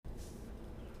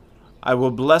I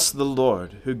will bless the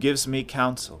Lord, who gives me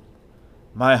counsel.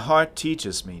 My heart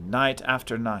teaches me night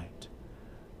after night.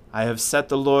 I have set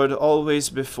the Lord always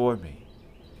before me.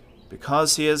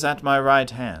 Because he is at my right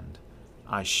hand,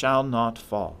 I shall not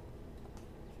fall.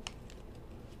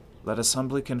 Let us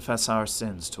humbly confess our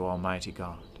sins to Almighty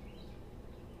God.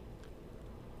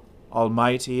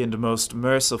 Almighty and most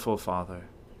merciful Father,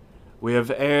 we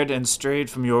have erred and strayed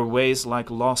from your ways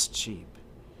like lost sheep.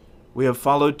 We have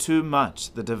followed too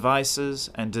much the devices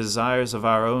and desires of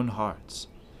our own hearts.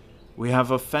 We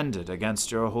have offended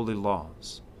against your holy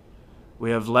laws.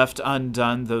 We have left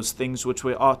undone those things which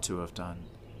we ought to have done,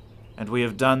 and we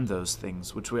have done those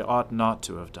things which we ought not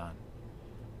to have done.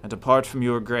 And apart from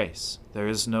your grace, there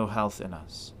is no health in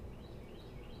us.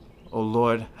 O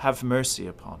Lord, have mercy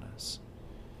upon us.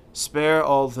 Spare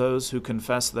all those who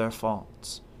confess their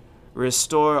faults.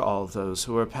 Restore all those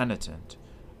who are penitent,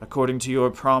 according to your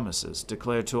promises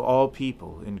declared to all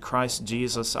people in Christ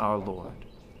Jesus our Lord.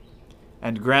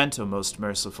 And grant, O most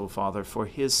merciful Father, for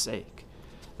his sake,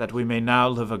 that we may now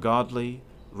live a godly,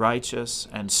 righteous,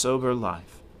 and sober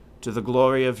life, to the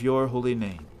glory of your holy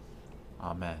name.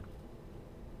 Amen.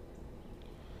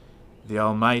 The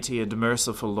Almighty and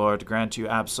merciful Lord grant you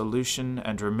absolution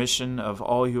and remission of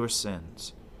all your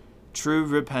sins, true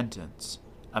repentance,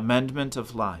 amendment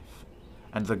of life,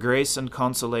 and the grace and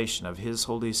consolation of his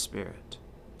Holy Spirit.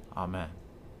 Amen.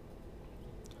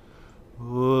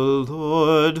 O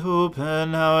Lord,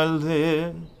 open our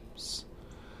lips,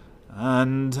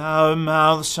 and our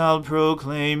mouth shall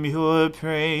proclaim your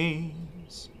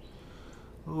praise.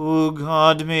 O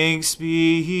God, make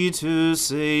speed to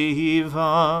save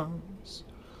us.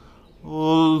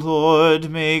 O Lord,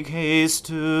 make haste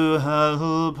to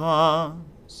help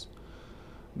us.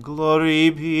 Glory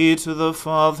be to the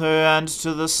Father, and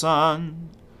to the Son,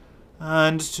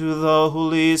 and to the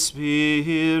Holy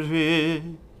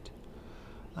Spirit,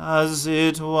 as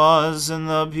it was in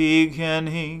the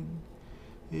beginning,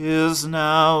 is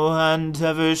now, and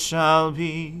ever shall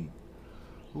be,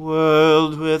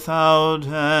 world without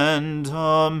end.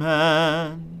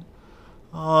 Amen.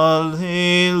 Alleluia.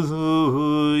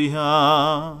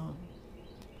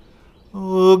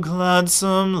 O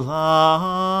gladsome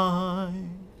light,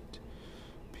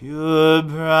 pure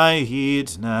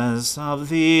brightness of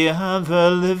the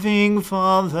ever-living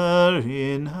Father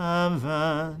in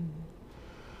heaven,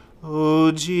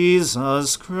 O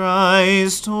Jesus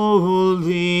Christ,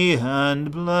 holy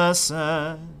and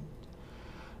blessed,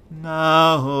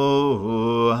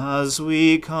 now as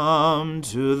we come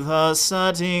to the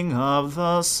setting of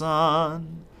the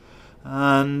sun,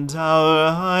 and our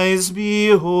eyes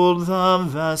behold the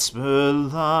vesper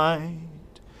light,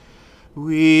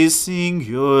 we sing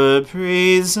your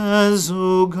praises,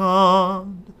 O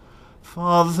God,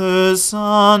 Father,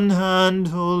 Son, and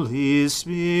Holy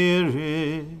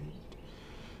Spirit.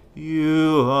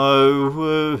 You are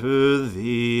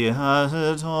worthy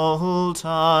at all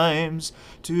times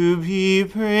to be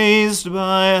praised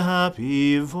by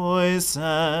happy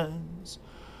voices,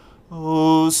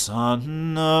 O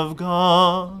Son of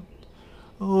God,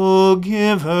 O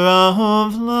Giver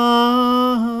of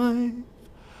life,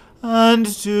 and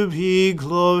to be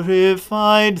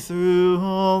glorified through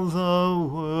all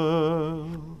the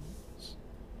world.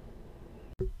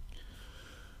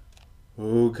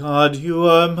 O God, you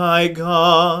are my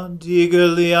God,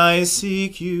 eagerly I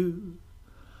seek you.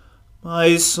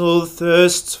 My soul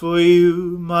thirsts for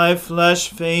you, my flesh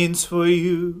faints for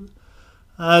you,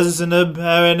 as in a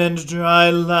barren and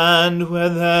dry land where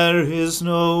there is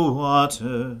no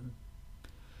water.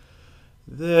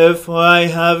 Therefore I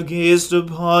have gazed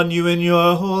upon you in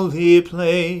your holy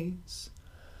place,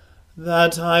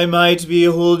 that I might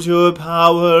behold your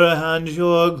power and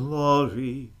your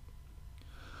glory.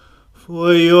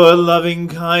 For your loving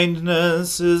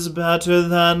kindness is better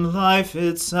than life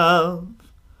itself.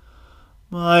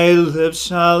 My lips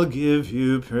shall give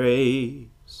you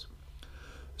praise.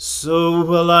 So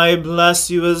will I bless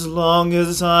you as long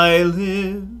as I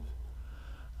live,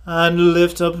 and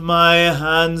lift up my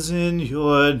hands in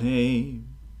your name.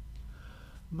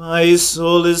 My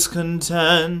soul is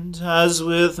content as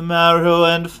with marrow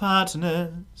and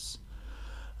fatness,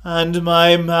 and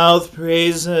my mouth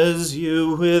praises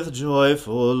you with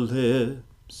joyful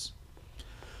lips.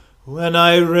 When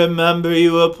I remember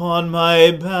you upon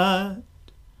my bed,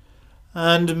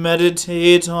 and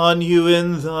meditate on you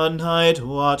in the night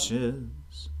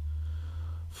watches,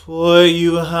 for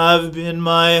you have been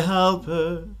my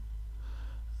helper,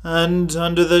 and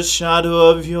under the shadow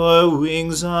of your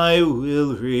wings I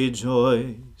will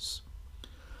rejoice.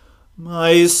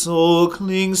 My soul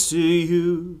clings to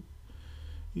you,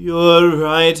 your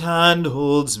right hand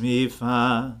holds me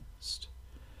fast.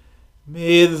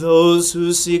 May those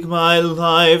who seek my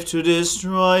life to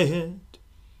destroy it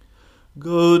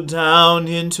go down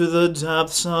into the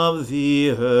depths of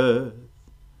the earth.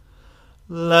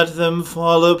 Let them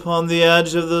fall upon the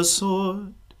edge of the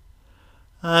sword,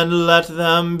 and let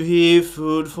them be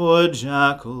food for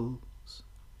jackals.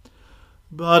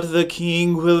 But the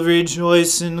king will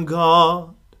rejoice in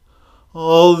God.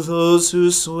 All those who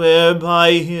swear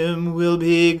by him will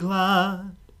be glad.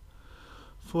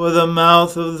 For the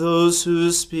mouth of those who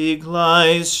speak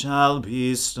lies shall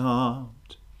be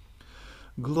stopped.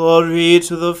 Glory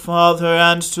to the Father,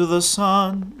 and to the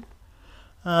Son,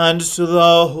 and to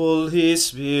the Holy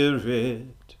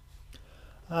Spirit,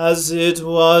 as it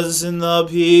was in the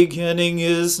beginning,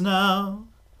 is now,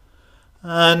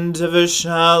 and ever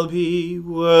shall be,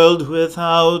 world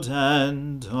without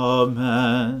end.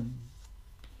 Amen.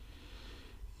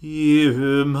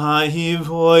 Hear my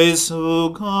voice, O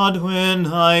God, when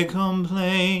I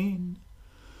complain.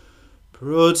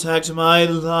 Protect my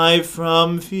life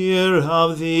from fear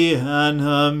of the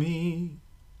enemy.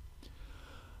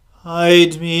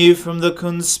 Hide me from the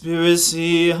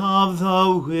conspiracy of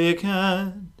the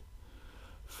wicked,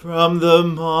 from the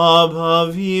mob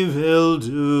of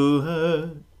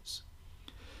evildoers.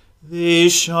 They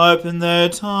sharpen their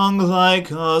tongue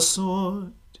like a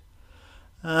sword,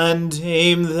 and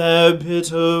aim their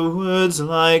bitter words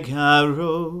like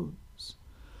arrows,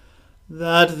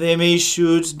 that they may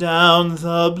shoot down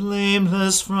the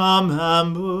blameless from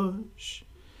ambush.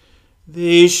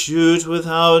 They shoot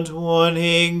without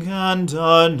warning and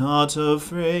are not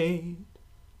afraid.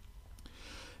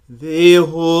 They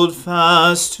hold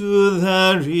fast to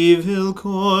their evil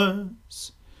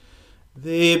course.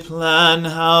 They plan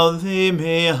how they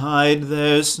may hide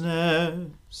their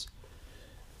snares.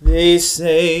 They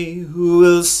say, who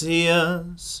will see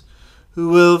us? Who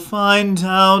will find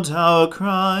out our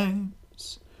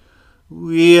crimes?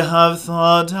 We have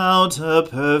thought out a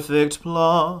perfect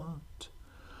plot.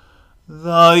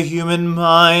 The human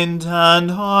mind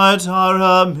and heart are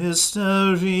a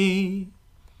mystery.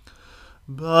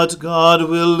 But God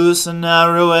will loose an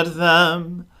arrow at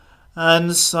them,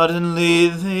 and suddenly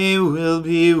they will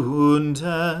be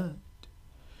wounded.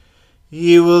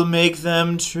 He will make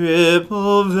them trip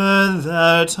over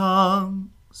their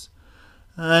tongues,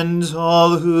 and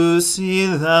all who see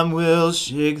them will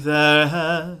shake their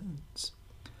heads.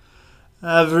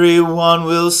 Every one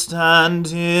will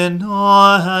stand in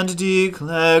awe and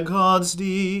declare God's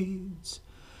deeds.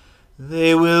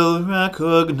 They will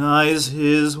recognize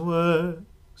his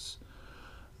works.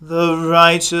 The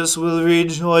righteous will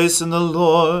rejoice in the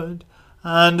Lord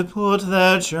and put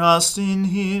their trust in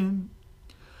him.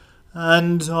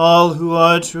 And all who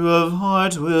are true of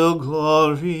heart will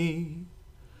glory.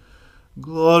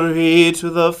 Glory to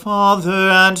the Father,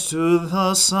 and to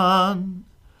the Son,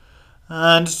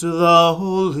 and to the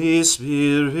Holy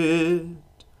Spirit,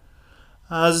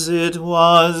 as it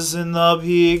was in the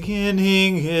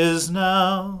beginning, is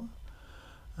now,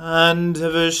 and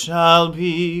ever shall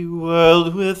be,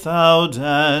 world without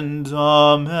end.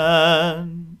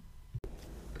 Amen.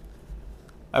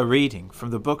 A reading from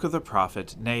the book of the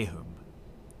prophet Nahum.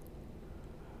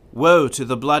 Woe to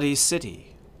the bloody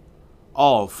city,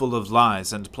 all full of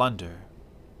lies and plunder,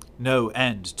 no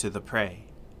end to the prey.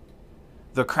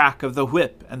 The crack of the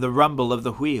whip and the rumble of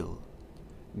the wheel,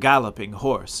 galloping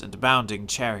horse and bounding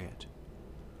chariot,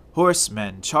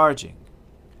 horsemen charging,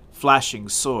 flashing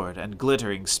sword and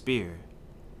glittering spear,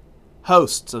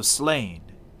 hosts of slain,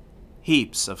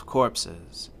 heaps of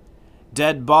corpses,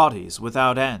 dead bodies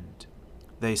without end.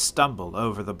 They stumble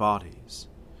over the bodies,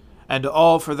 and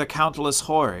all for the countless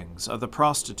whorings of the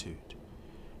prostitute,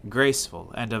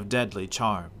 graceful and of deadly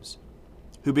charms,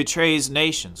 who betrays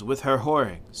nations with her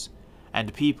whorings,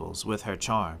 and peoples with her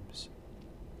charms.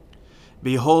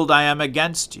 Behold, I am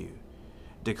against you,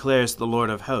 declares the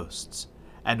Lord of hosts,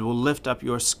 and will lift up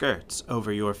your skirts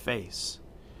over your face.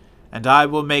 And I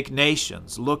will make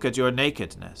nations look at your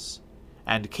nakedness,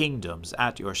 and kingdoms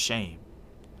at your shame.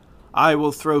 I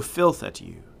will throw filth at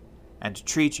you, and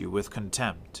treat you with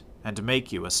contempt, and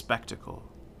make you a spectacle.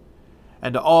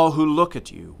 And all who look at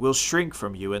you will shrink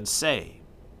from you and say,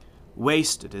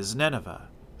 Wasted is Nineveh,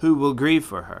 who will grieve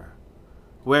for her?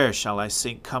 Where shall I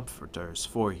sink comforters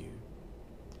for you?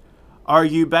 Are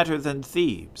you better than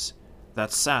Thebes,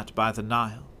 that sat by the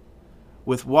Nile,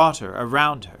 with water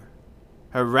around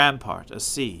her rampart a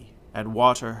sea, and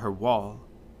water her wall?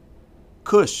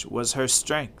 Cush was her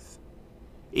strength,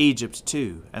 Egypt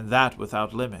too, and that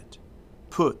without limit.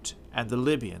 Put and the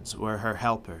Libyans were her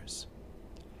helpers.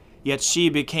 Yet she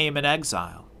became an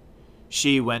exile.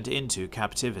 She went into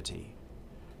captivity.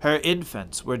 Her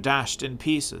infants were dashed in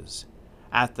pieces,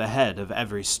 at the head of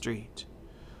every street.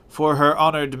 For her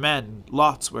honored men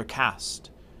lots were cast,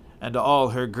 and all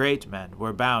her great men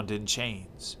were bound in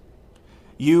chains.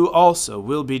 You also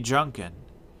will be drunken.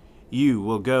 You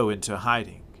will go into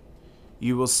hiding.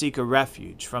 You will seek a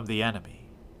refuge from the enemy.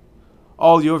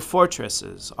 All your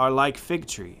fortresses are like fig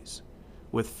trees,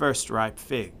 with first-ripe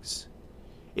figs.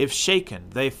 If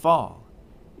shaken, they fall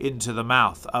into the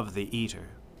mouth of the eater.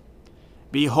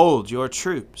 Behold, your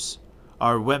troops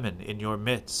are women in your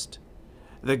midst.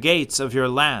 The gates of your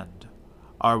land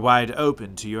are wide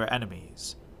open to your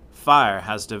enemies. Fire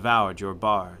has devoured your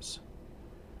bars.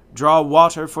 Draw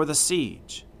water for the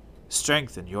siege.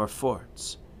 Strengthen your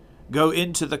forts. Go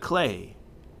into the clay.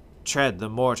 Tread the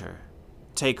mortar.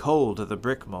 Take hold of the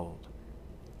brick mold.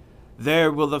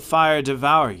 There will the fire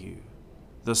devour you.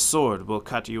 The sword will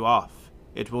cut you off.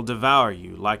 It will devour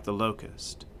you like the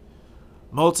locust.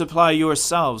 Multiply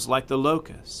yourselves like the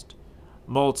locust.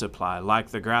 Multiply like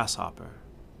the grasshopper.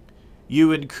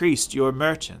 You increased your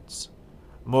merchants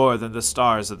more than the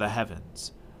stars of the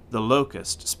heavens. The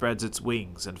locust spreads its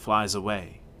wings and flies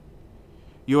away.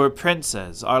 Your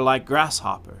princes are like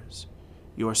grasshoppers,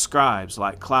 your scribes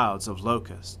like clouds of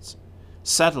locusts,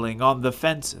 settling on the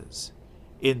fences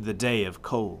in the day of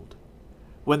cold.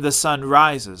 When the sun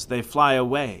rises, they fly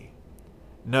away.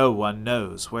 No one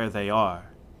knows where they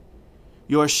are.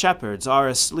 Your shepherds are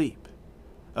asleep.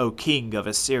 O king of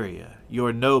Assyria,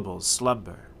 your nobles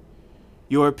slumber.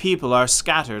 Your people are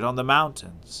scattered on the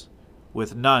mountains,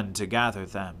 with none to gather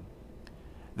them.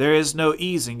 There is no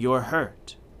easing your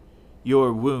hurt.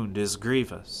 Your wound is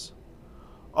grievous.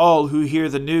 All who hear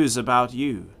the news about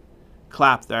you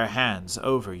clap their hands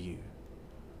over you.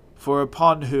 For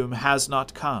upon whom has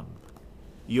not come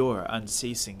your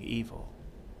unceasing evil?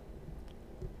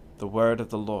 The word of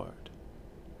the Lord.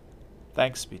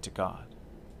 Thanks be to God.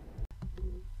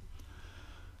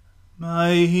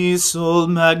 My soul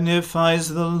magnifies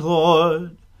the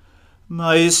Lord.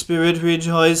 My spirit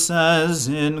rejoices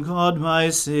in God my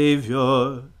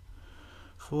Saviour.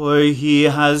 For he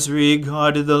has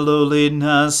regarded the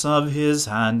lowliness of his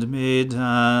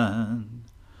handmaiden.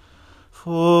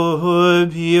 For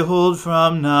behold,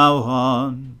 from now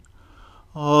on,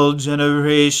 all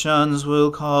generations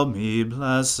will call me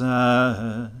blessed.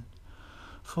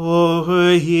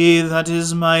 For he that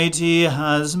is mighty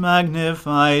has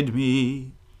magnified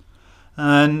me,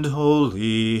 and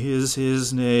holy is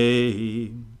his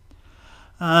name.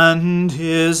 And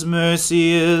his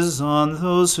mercy is on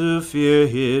those who fear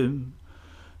him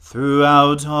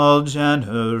throughout all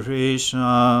generations.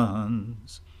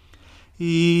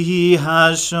 He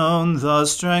has shown the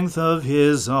strength of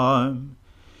his arm.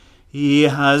 He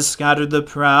has scattered the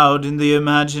proud in the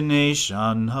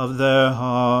imagination of their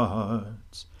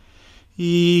hearts.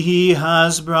 He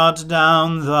has brought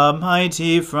down the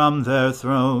mighty from their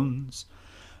thrones,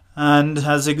 and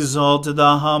has exalted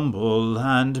the humble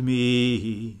and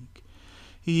meek.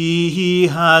 He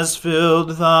has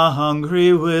filled the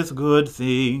hungry with good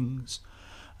things,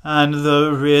 and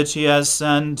the rich he has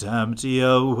sent empty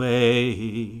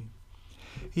away.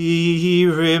 He,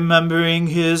 remembering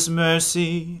his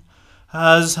mercy,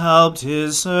 has helped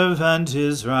his servant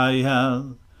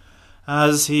Israel,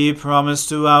 as he promised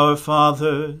to our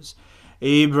fathers,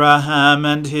 Abraham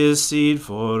and his seed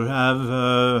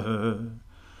forever.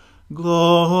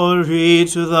 Glory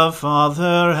to the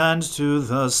Father, and to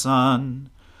the Son,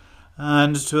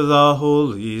 and to the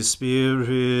Holy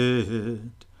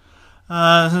Spirit,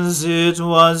 as it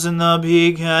was in the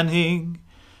beginning,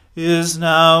 is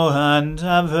now, and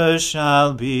ever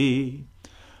shall be,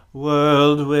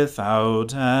 world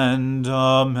without end.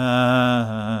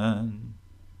 Amen.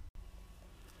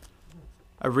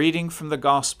 A reading from the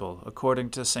Gospel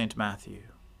according to St. Matthew.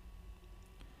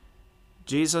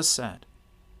 Jesus said,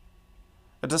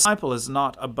 "A disciple is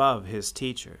not above his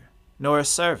teacher, nor a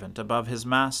servant above his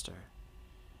master.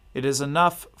 It is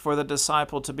enough for the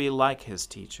disciple to be like his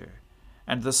teacher,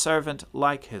 and the servant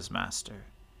like his master.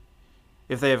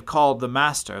 If they have called the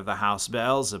master of the house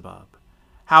Beelzebub,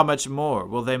 how much more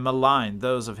will they malign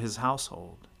those of his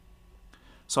household?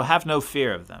 So have no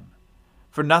fear of them.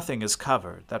 For nothing is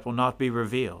covered that will not be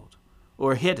revealed,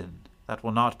 or hidden that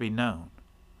will not be known.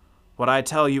 What I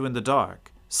tell you in the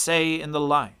dark, say in the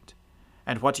light,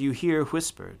 and what you hear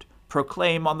whispered,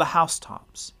 proclaim on the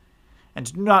housetops.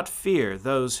 And do not fear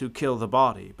those who kill the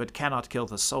body, but cannot kill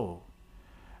the soul.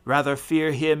 Rather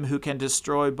fear him who can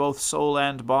destroy both soul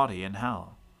and body in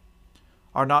hell.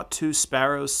 Are not 2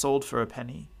 sparrows sold for a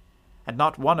penny? And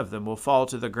not one of them will fall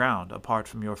to the ground apart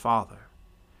from your Father.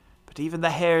 But even the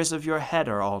hairs of your head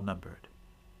are all numbered.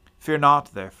 Fear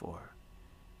not, therefore.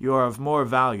 You are of more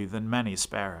value than many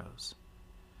sparrows.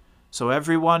 So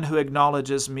everyone who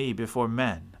acknowledges me before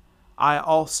men, I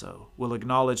also will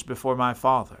acknowledge before my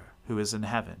Father who is in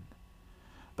heaven.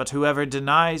 But whoever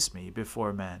denies me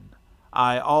before men,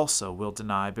 I also will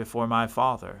deny before my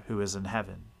Father who is in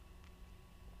heaven.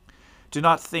 Do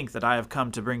not think that I have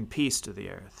come to bring peace to the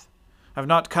earth. I have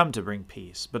not come to bring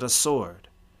peace, but a sword.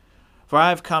 For I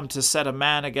have come to set a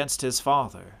man against his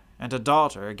father, and a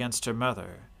daughter against her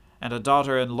mother, and a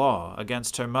daughter-in-law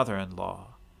against her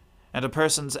mother-in-law. And a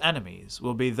person's enemies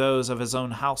will be those of his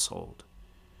own household.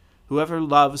 Whoever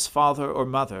loves father or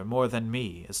mother more than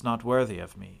me is not worthy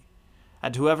of me,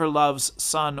 and whoever loves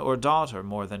son or daughter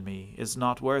more than me is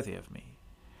not worthy of me.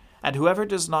 And whoever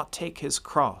does not take his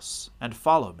cross and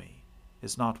follow me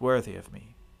is not worthy of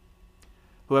me.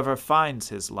 Whoever finds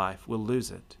his life will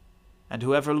lose it, and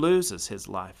whoever loses his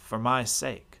life for my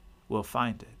sake will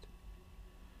find it.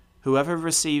 Whoever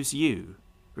receives you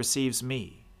receives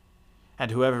me,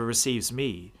 and whoever receives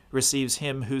me receives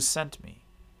him who sent me.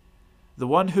 The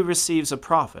one who receives a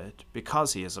prophet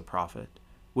because he is a prophet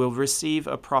will receive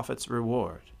a prophet's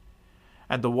reward,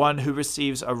 and the one who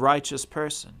receives a righteous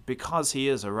person because he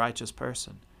is a righteous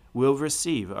person will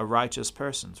receive a righteous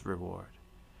person's reward.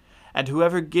 And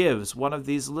whoever gives one of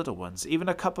these little ones even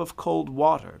a cup of cold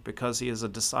water because he is a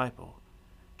disciple,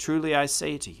 truly I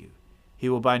say to you, he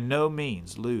will by no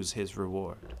means lose his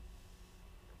reward.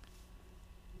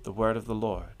 The word of the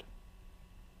Lord.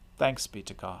 Thanks be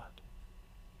to God.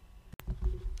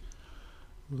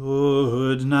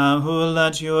 Lord, now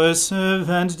let your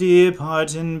servant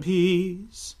depart in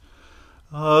peace,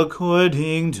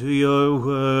 according to your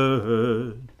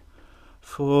word.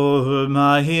 For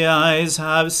my eyes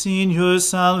have seen your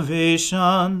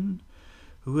salvation,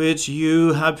 which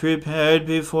you have prepared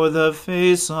before the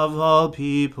face of all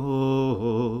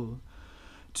people,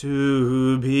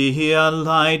 to be a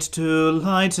light to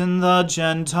lighten the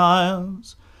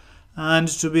Gentiles, and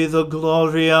to be the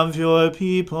glory of your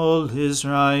people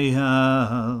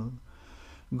Israel.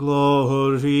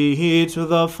 Glory to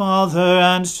the Father,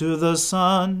 and to the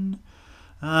Son,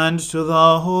 and to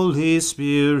the Holy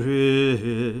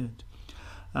Spirit,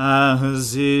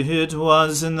 as it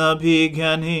was in the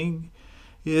beginning,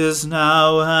 is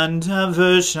now, and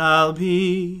ever shall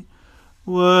be,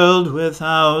 world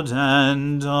without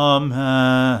end.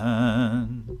 Amen.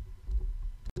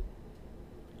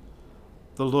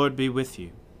 The Lord be with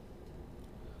you.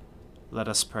 Let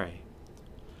us pray.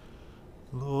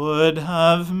 Lord,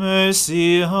 have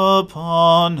mercy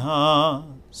upon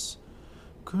us.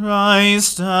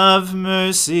 Christ, have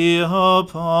mercy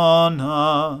upon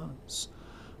us.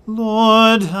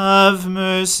 Lord, have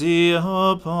mercy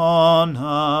upon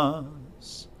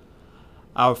us.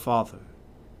 Our Father,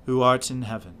 who art in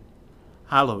heaven,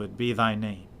 hallowed be thy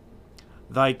name.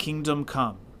 Thy kingdom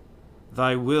come,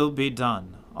 thy will be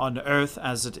done, on earth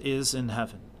as it is in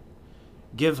heaven.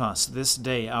 Give us this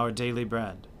day our daily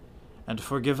bread, and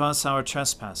forgive us our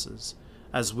trespasses,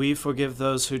 as we forgive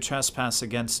those who trespass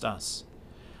against us.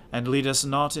 And lead us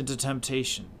not into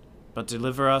temptation, but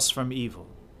deliver us from evil.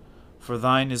 For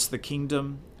thine is the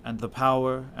kingdom, and the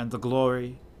power, and the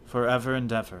glory, forever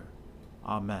and ever.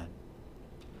 Amen.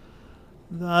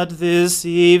 That this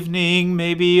evening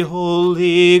may be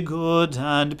holy, good,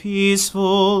 and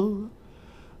peaceful,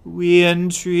 we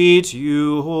entreat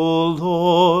you, O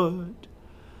Lord,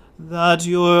 that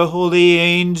your holy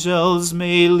angels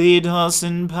may lead us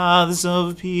in paths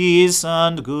of peace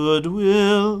and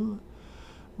goodwill.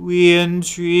 We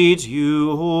entreat you,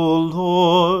 O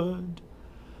Lord,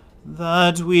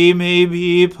 that we may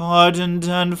be pardoned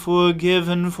and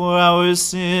forgiven for our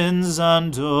sins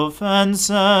and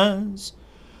offenses.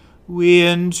 We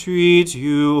entreat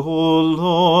you, O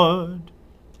Lord,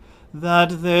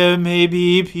 that there may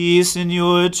be peace in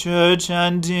your church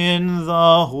and in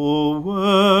the whole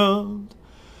world.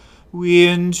 We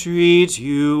entreat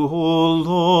you, O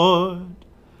Lord,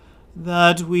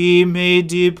 that we may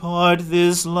depart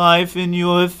this life in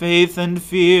your faith and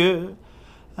fear,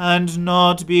 and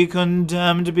not be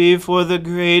condemned before the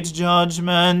great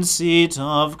judgment seat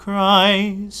of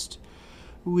Christ.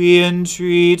 We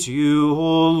entreat you,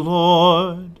 O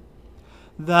Lord,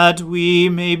 that we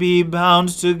may be bound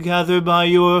together by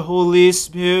your Holy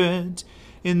Spirit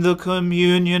in the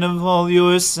communion of all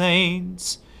your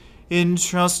saints,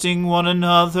 entrusting one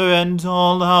another and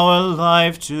all our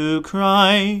life to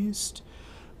Christ.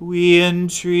 We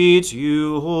entreat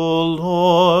you, O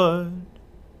Lord.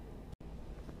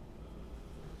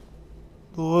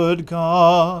 Lord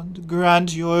God,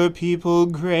 grant your people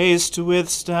grace to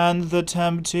withstand the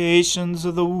temptations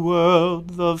of the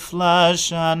world, the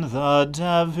flesh, and the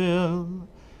devil,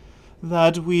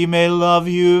 that we may love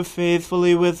you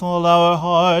faithfully with all our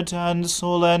heart and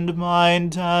soul and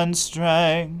mind and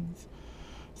strength.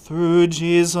 Through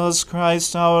Jesus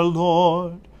Christ our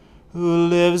Lord, who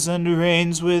lives and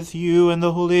reigns with you in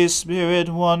the Holy Spirit,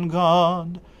 one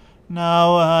God,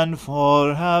 now and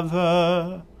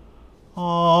forever.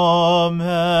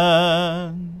 Amen.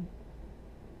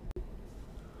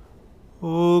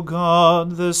 O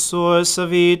God, the source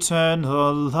of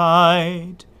eternal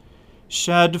light,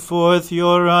 shed forth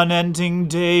your unending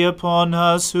day upon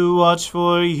us who watch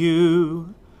for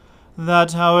you,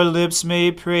 that our lips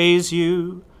may praise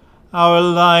you, our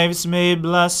lives may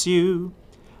bless you,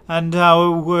 and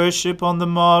our worship on the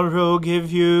morrow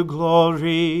give you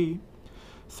glory.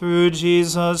 Through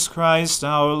Jesus Christ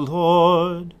our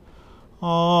Lord.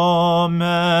 Amen.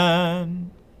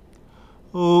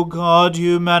 O God,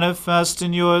 you manifest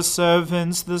in your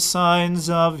servants the signs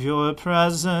of your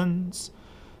presence.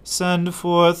 Send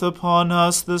forth upon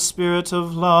us the Spirit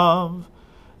of love,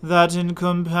 that in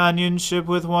companionship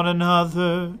with one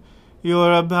another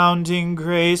your abounding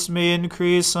grace may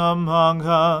increase among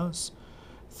us.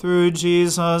 Through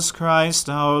Jesus Christ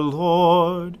our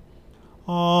Lord.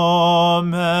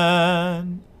 Amen.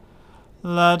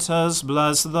 Let us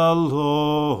bless the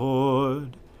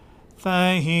Lord.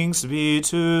 Thanks be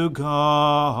to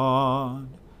God.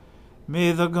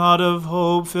 May the God of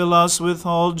hope fill us with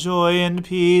all joy and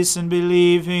peace in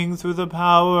believing through the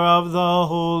power of the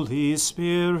Holy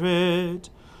Spirit.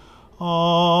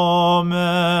 Amen.